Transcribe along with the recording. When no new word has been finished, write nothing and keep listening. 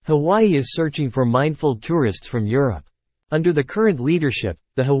Hawaii is searching for mindful tourists from Europe. Under the current leadership,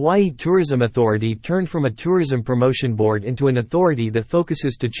 the Hawaii Tourism Authority turned from a tourism promotion board into an authority that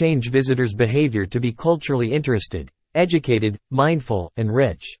focuses to change visitors' behavior to be culturally interested, educated, mindful, and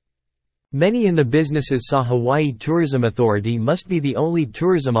rich. Many in the businesses saw Hawaii Tourism Authority must be the only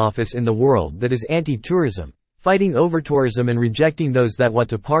tourism office in the world that is anti-tourism, fighting overtourism and rejecting those that want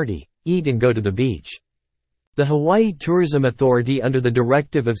to party, eat and go to the beach. The Hawaii Tourism Authority under the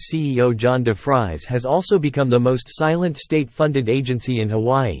directive of CEO John DeFries has also become the most silent state-funded agency in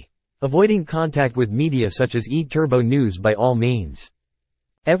Hawaii, avoiding contact with media such as E-Turbo News by all means.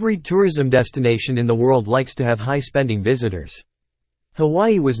 Every tourism destination in the world likes to have high-spending visitors.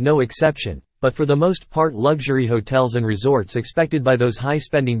 Hawaii was no exception, but for the most part luxury hotels and resorts expected by those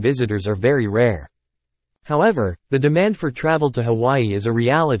high-spending visitors are very rare. However, the demand for travel to Hawaii is a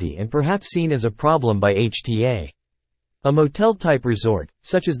reality and perhaps seen as a problem by HTA. A motel-type resort,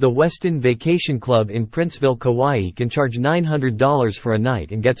 such as the Westin Vacation Club in Princeville, Kauai can charge $900 for a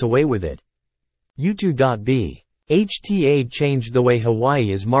night and gets away with it. U2.B. HTA changed the way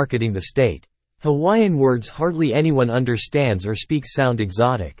Hawaii is marketing the state. Hawaiian words hardly anyone understands or speaks sound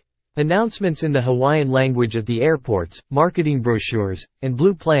exotic. Announcements in the Hawaiian language at the airports, marketing brochures, and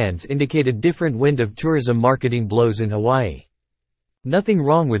blue plans indicate a different wind of tourism marketing blows in Hawaii. Nothing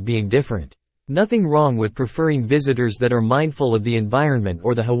wrong with being different. Nothing wrong with preferring visitors that are mindful of the environment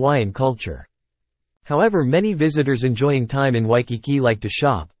or the Hawaiian culture. However, many visitors enjoying time in Waikiki like to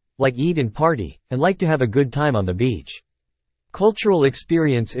shop, like eat and party, and like to have a good time on the beach. Cultural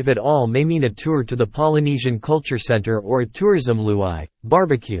experience, if at all, may mean a tour to the Polynesian Culture Center or a tourism luau,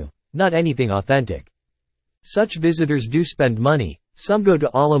 barbecue, not anything authentic. Such visitors do spend money. Some go to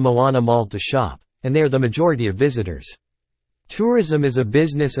Ala Moana Mall to shop, and they are the majority of visitors. Tourism is a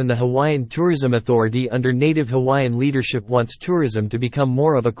business, and the Hawaiian Tourism Authority under Native Hawaiian leadership wants tourism to become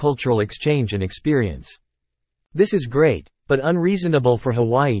more of a cultural exchange and experience. This is great, but unreasonable for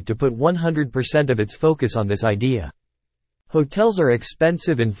Hawaii to put 100% of its focus on this idea. Hotels are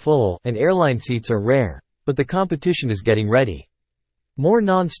expensive and full, and airline seats are rare, but the competition is getting ready. More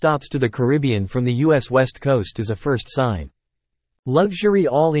non-stops to the Caribbean from the U.S. West Coast is a first sign. Luxury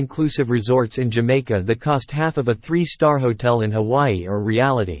all-inclusive resorts in Jamaica that cost half of a 3-star hotel in Hawaii are a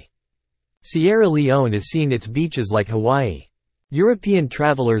reality. Sierra Leone is seeing its beaches like Hawaii. European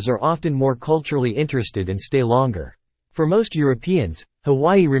travelers are often more culturally interested and stay longer. For most Europeans,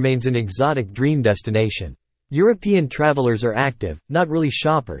 Hawaii remains an exotic dream destination. European travelers are active, not really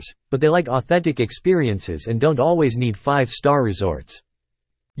shoppers, but they like authentic experiences and don't always need 5-star resorts.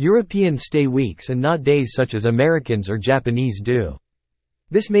 Europeans stay weeks and not days such as Americans or Japanese do.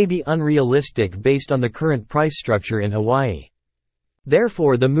 This may be unrealistic based on the current price structure in Hawaii.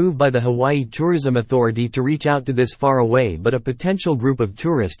 Therefore, the move by the Hawaii Tourism Authority to reach out to this far away but a potential group of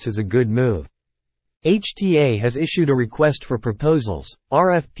tourists is a good move. HTA has issued a request for proposals,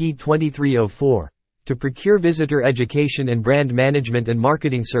 RFP 2304. To procure visitor education and brand management and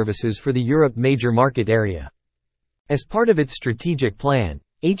marketing services for the Europe major market area. As part of its strategic plan,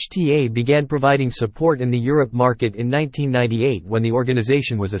 HTA began providing support in the Europe market in 1998 when the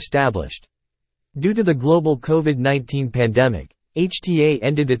organization was established. Due to the global COVID-19 pandemic, HTA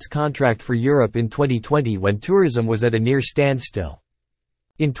ended its contract for Europe in 2020 when tourism was at a near standstill.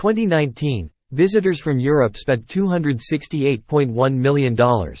 In 2019, visitors from Europe spent $268.1 million.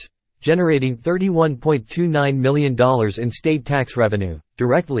 Generating $31.29 million in state tax revenue,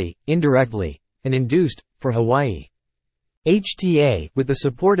 directly, indirectly, and induced, for Hawaii. HTA, with the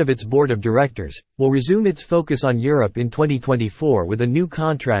support of its board of directors, will resume its focus on Europe in 2024 with a new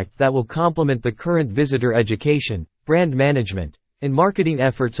contract that will complement the current visitor education, brand management, and marketing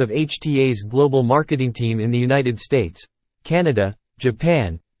efforts of HTA's global marketing team in the United States, Canada,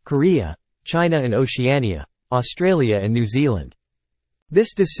 Japan, Korea, China and Oceania, Australia and New Zealand.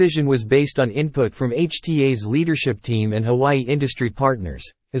 This decision was based on input from HTA's leadership team and Hawaii industry partners,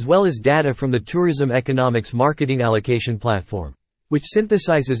 as well as data from the Tourism Economics Marketing Allocation Platform, which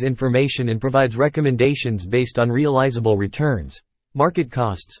synthesizes information and provides recommendations based on realizable returns, market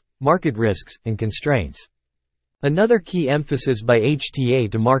costs, market risks, and constraints. Another key emphasis by HTA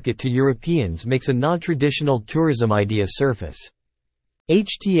to market to Europeans makes a non-traditional tourism idea surface.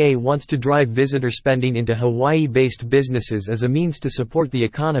 HTA wants to drive visitor spending into Hawaii-based businesses as a means to support the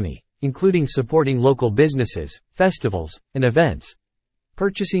economy, including supporting local businesses, festivals, and events,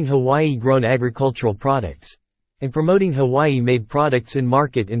 purchasing Hawaii-grown agricultural products, and promoting Hawaii-made products in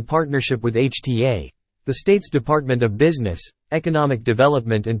market in partnership with HTA, the state's Department of Business, Economic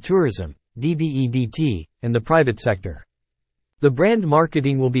Development and Tourism, DBEDT, and the private sector. The brand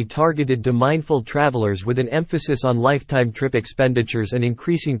marketing will be targeted to mindful travelers with an emphasis on lifetime trip expenditures and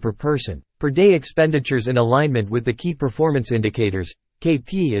increasing per person, per day expenditures in alignment with the Key Performance Indicators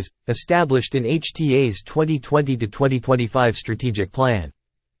 (KPIs) established in HTA's 2020 to 2025 strategic plan.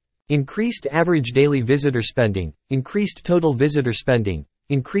 Increased average daily visitor spending, increased total visitor spending,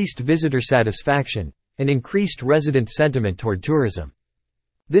 increased visitor satisfaction, and increased resident sentiment toward tourism.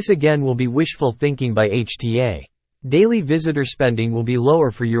 This again will be wishful thinking by HTA. Daily visitor spending will be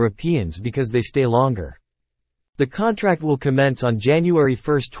lower for Europeans because they stay longer. The contract will commence on January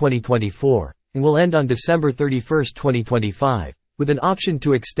 1, 2024, and will end on December 31, 2025, with an option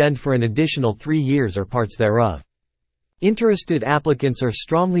to extend for an additional 3 years or parts thereof. Interested applicants are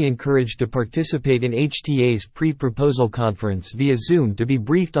strongly encouraged to participate in HTA's pre-proposal conference via Zoom to be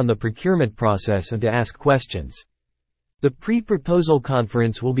briefed on the procurement process and to ask questions. The pre-proposal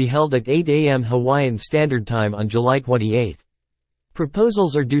conference will be held at 8 a.m. Hawaiian Standard Time on July 28.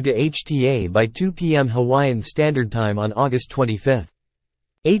 Proposals are due to HTA by 2 p.m. Hawaiian Standard Time on August 25.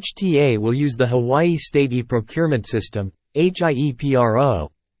 HTA will use the Hawaii State e-Procurement System, HIEPRO,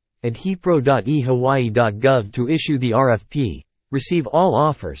 and hepro.ehawaii.gov to issue the RFP, receive all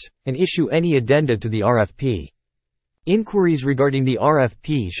offers, and issue any addenda to the RFP. Inquiries regarding the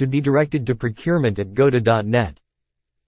RFP should be directed to procurement@gota.net.